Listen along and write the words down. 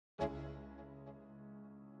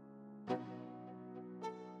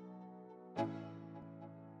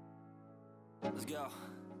Let's go.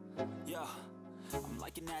 Yo, I'm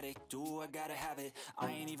like an addict, do I gotta have it. I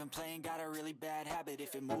ain't even playing, got a really bad habit.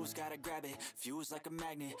 If it moves, gotta grab it, fuse like a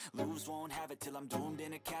magnet. Lose, won't have it till I'm doomed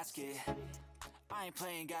in a casket. I ain't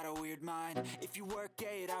playing, got a weird mind. If you work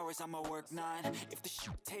 8 hours, I'ma work 9. If the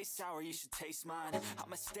shit tastes sour, you should taste mine.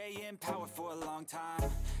 I'ma stay in power for a long time.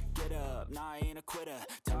 Get up, nah, I ain't a quitter.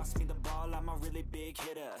 Toss me the ball, I'm a really big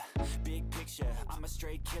hitter. Big picture, I'm a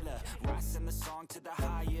straight killer. Rising the song to the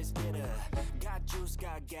highest bidder. Got juice,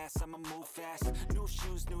 got gas, I'ma move fast. New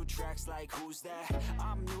shoes, new tracks, like who's that?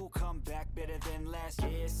 I'm new, come back, better than last.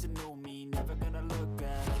 Yeah, it's a new me, never gonna look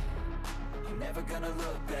back. I'm never gonna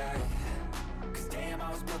look back. Cause damn,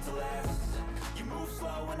 I was built to last. You move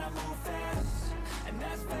slow and I move fast, and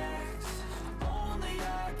that's facts. Only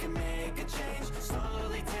I can make a change.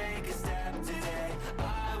 Slowly take a step today.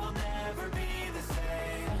 I will never be the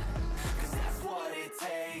same. Cause that's what it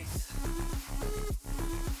takes.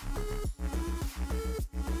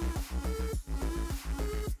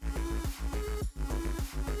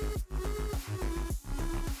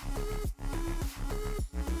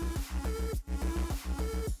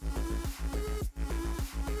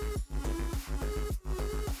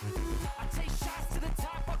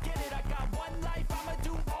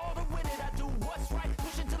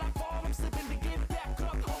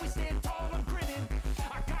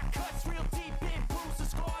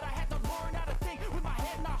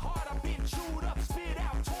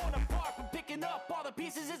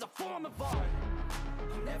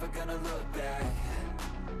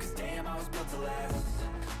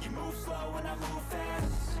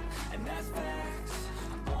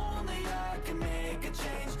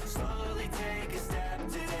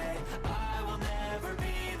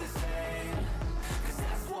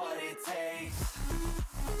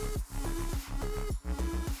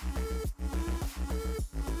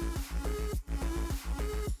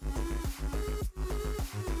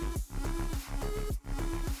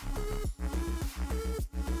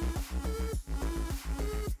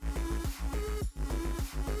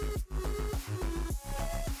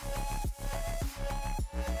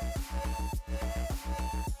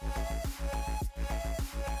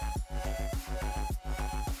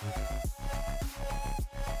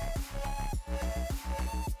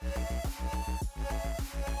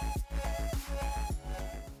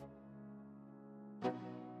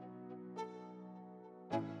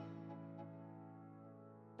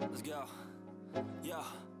 Let's go. Yo,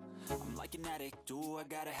 I'm like an addict, do I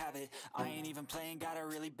gotta have it. I ain't even playing, got a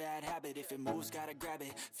really bad habit. If it moves, gotta grab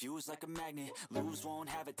it, fuse like a magnet. Lose, won't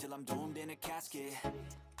have it till I'm doomed in a casket.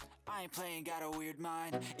 I ain't playing, got a weird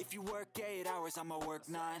mind. If you work 8 hours, I'ma work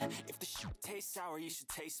 9. If the shit tastes sour, you should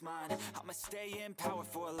taste mine. I'ma stay in power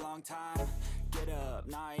for a long time. Get up,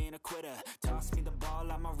 nah, I ain't a quitter. Toss me the ball,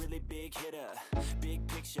 I'm a really big hitter. Big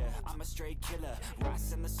picture, I'm a straight killer.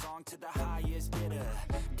 Rising the song to the highest bidder.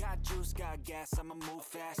 Got juice, got gas, I'ma move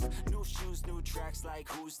fast. New shoes, new tracks, like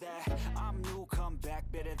who's that? I'm new, come back,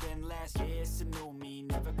 better than last. Yeah, it's a new me,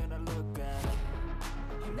 never gonna look back.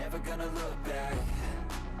 I'm never gonna look back.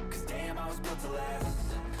 Cause damn, I was built to last.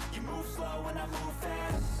 You move slow and I move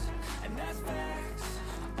fast, and that's facts.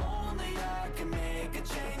 Only I can make a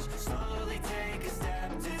change. Slowly take a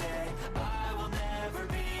step today. I will never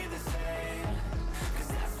be the same. Cause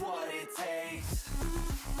that's what it takes.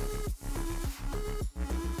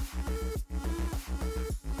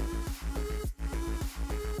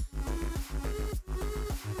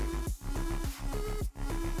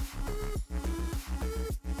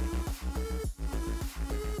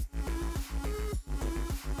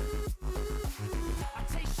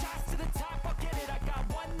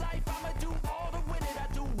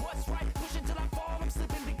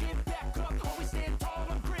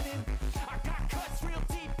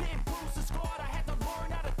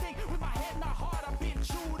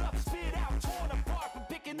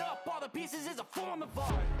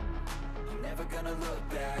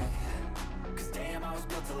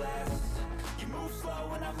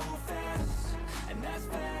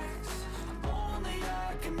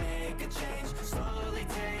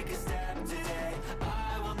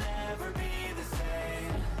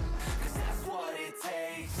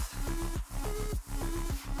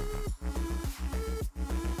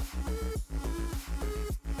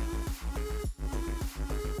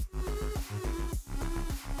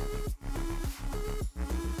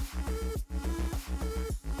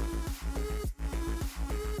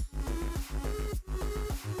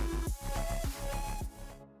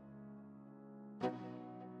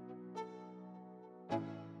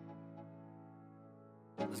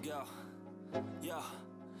 Let's go. Yo,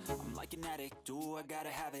 I'm like an addict, do I gotta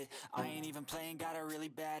have it. I ain't even playing, got a really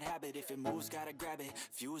bad habit. If it moves, gotta grab it.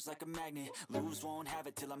 Fuse like a magnet, lose, won't have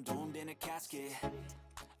it till I'm doomed in a casket.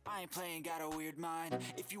 I ain't playing, got a weird mind.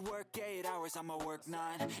 If you work 8 hours, I'ma work 9.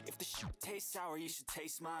 If the shoot tastes sour, you should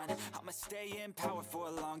taste mine. I'ma stay in power for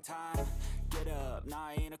a long time. Get up, nah,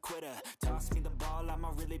 I ain't a quitter. Toss me the ball, I'm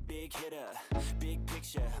a really big hitter. Big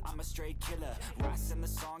picture, I'm a straight killer. Rising the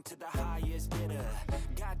song to the highest bidder.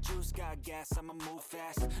 Got juice, got gas, I'ma move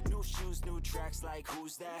fast. New shoes, new tracks, like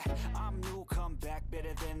who's that? I'm new, come back,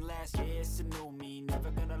 better than last. Yeah, it's a new me, never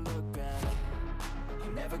gonna look back.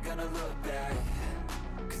 I'm never gonna look back.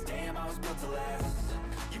 Cause damn, I was built to last.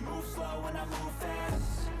 You move slow and I move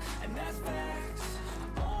fast, and that's facts.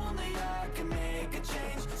 Only I can make a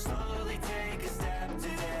change. Slowly take a step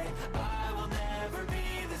today. I will never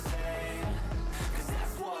be the same. Cause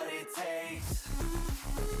that's what it takes.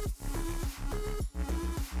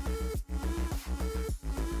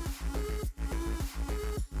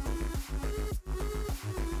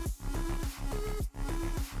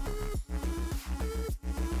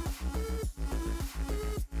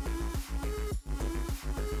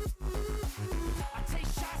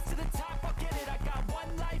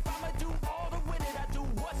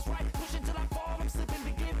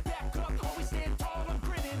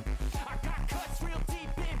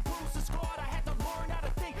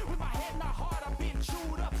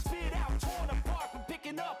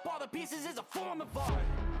 Pieces is a form of art.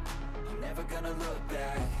 I'm never gonna look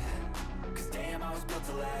back. Cause damn, I was built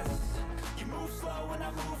to last. You move slow and I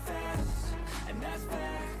move fast, and that's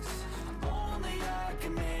facts. Only I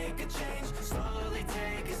can make a change. Slowly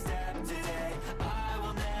take a step today. I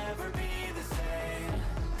will never be the same.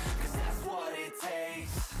 Cause that's what it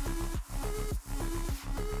takes.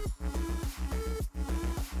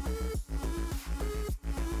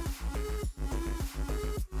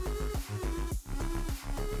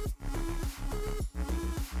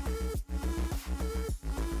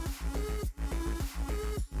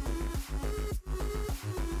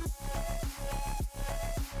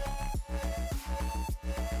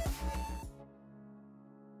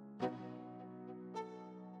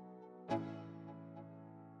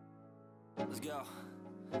 Let's go.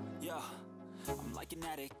 Yo, I'm like an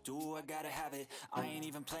addict, do I gotta have it. I ain't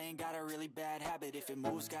even playing, got a really bad habit. If it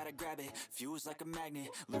moves, gotta grab it. Fuse like a magnet,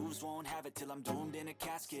 lose, won't have it till I'm doomed in a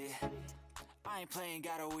casket. I ain't playing,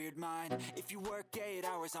 got a weird mind. If you work 8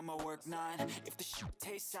 hours, I'ma work 9. If the shoot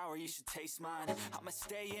tastes sour, you should taste mine. I'ma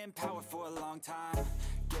stay in power for a long time.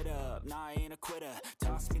 Get up, nah, I ain't a quitter.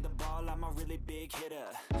 Toss me the ball, I'm a really big hitter.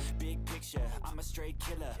 Big picture, I'm a straight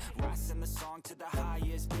killer. Rising the song to the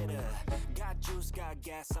highest bidder. Got juice, got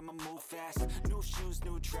gas, I'ma move fast. New shoes,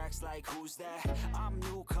 new tracks, like who's that? I'm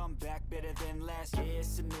new, come back, better than last. Yeah,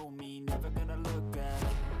 it's a new me, never gonna look back.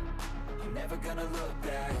 I'm never gonna look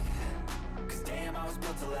back. Cause damn, I was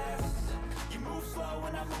built to last. You move slow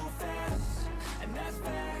and I move fast, and that's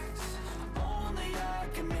facts. Only I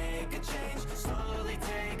can make a change. Slowly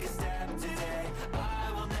take a step today.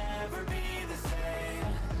 I will never be the same.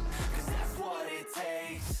 Cause that's what it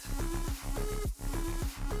takes.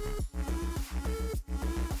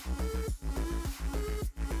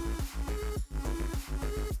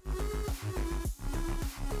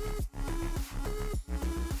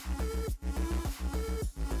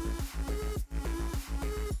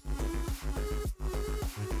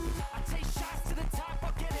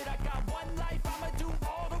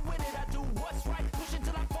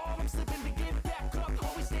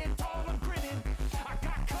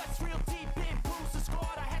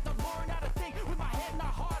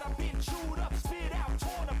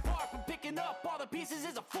 Pieces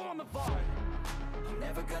is a form of art. I'm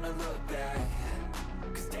never gonna look back.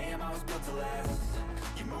 Cause damn, I was built to last.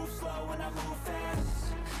 You move slow and I move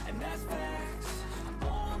fast, and that's facts.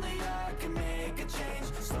 Only I can make a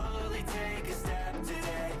change. Slowly take a step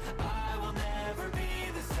today. I will never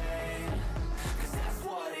be the same. Cause that's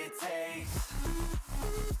what it takes.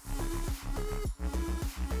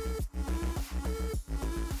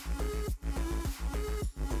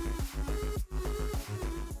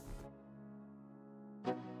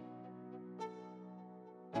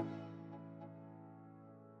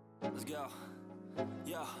 Let's go.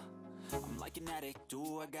 Yo, I'm like an addict,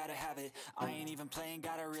 do I gotta have it. I ain't even playing,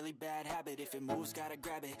 got a really bad habit. If it moves, gotta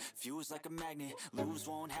grab it. Fuse like a magnet, lose,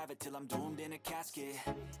 won't have it till I'm doomed in a casket.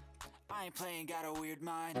 I ain't playing, got a weird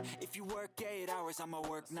mind. If you work 8 hours, I'ma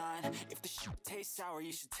work 9. If the shoot tastes sour,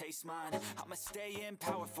 you should taste mine. I'ma stay in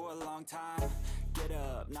power for a long time. Get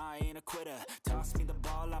up, nah, I ain't a quitter. Toss me the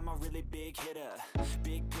ball, I'm a really big hitter.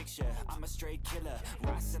 Big picture, I'm a straight killer.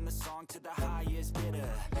 Rising the song to the highest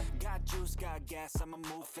bidder. Got juice, got gas, I'ma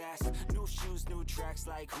move fast. New shoes, new tracks,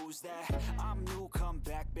 like who's that? I'm new, come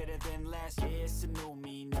back, better than last. Yeah, it's a new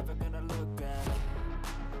me, never gonna look back.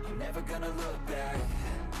 I'm never gonna look back.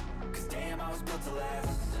 Cause damn, I was built to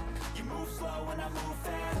last. You move slow and I move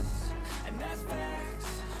fast, and that's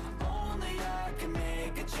facts. Only I can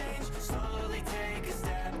make a change. Slowly take a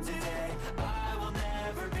step today. I will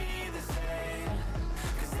never be the same.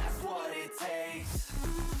 Cause that's what it takes.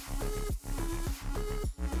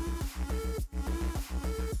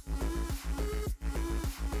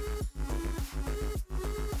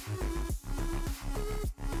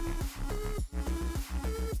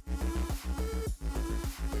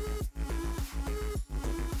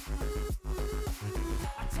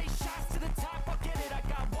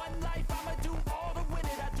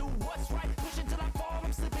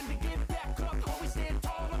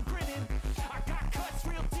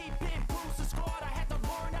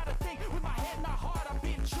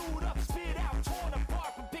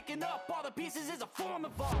 Pieces is a form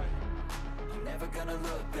of art. I'm never gonna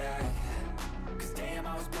look back. Cause damn,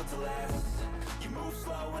 I was built to last. You move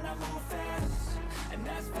slow and I move fast, and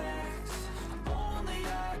that's facts. Only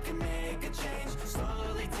I can make a change.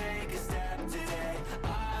 Slowly take a step today.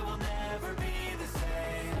 I will never be the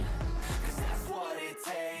same. Cause that's what it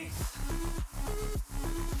takes.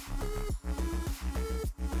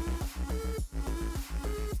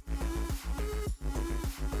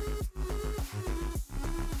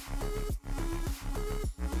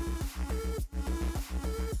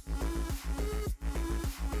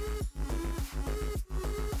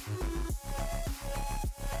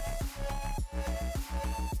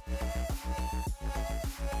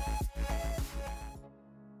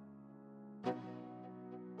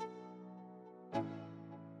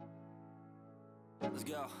 Let's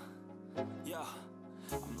go. Yo,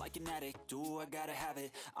 I'm like an addict, do I gotta have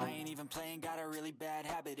it. I ain't even playing, got a really bad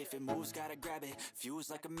habit. If it moves, gotta grab it. Fuse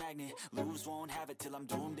like a magnet, lose, won't have it till I'm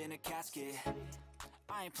doomed in a casket.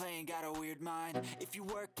 I ain't playing, got a weird mind. If you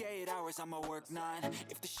work 8 hours, I'ma work 9.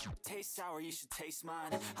 If the shoot tastes sour, you should taste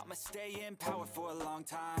mine. I'ma stay in power for a long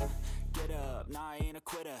time. Get up, nah, I ain't a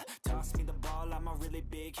quitter. Toss me the ball, I'm a really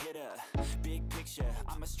big hitter. Big picture,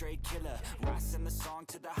 I'm a straight killer. Rising the song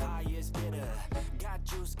to the highest bidder. Got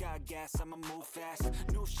juice, got gas, I'ma move fast.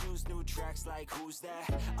 New shoes, new tracks, like who's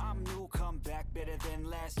that? I'm new, come back, better than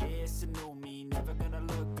last. Yeah, it's a new me, never gonna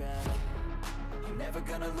look back. I'm never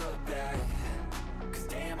gonna look back. Cause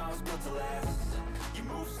damn, I was built to last. You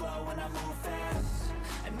move slow and I move fast,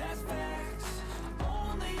 and that's facts.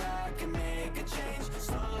 Only I can make a change.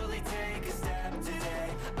 Slowly take a step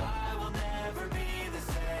today. I will never be the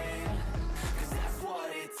same. Cause that's what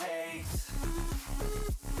it takes.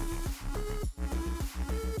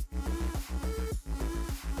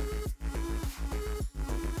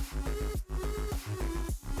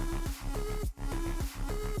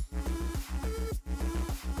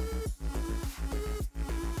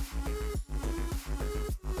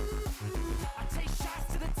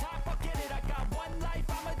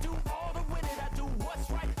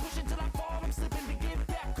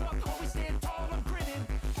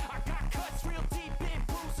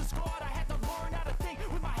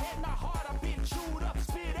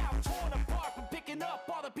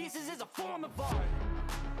 Pieces is a form of art.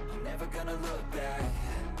 I'm never gonna look back.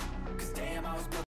 Cause damn, I was built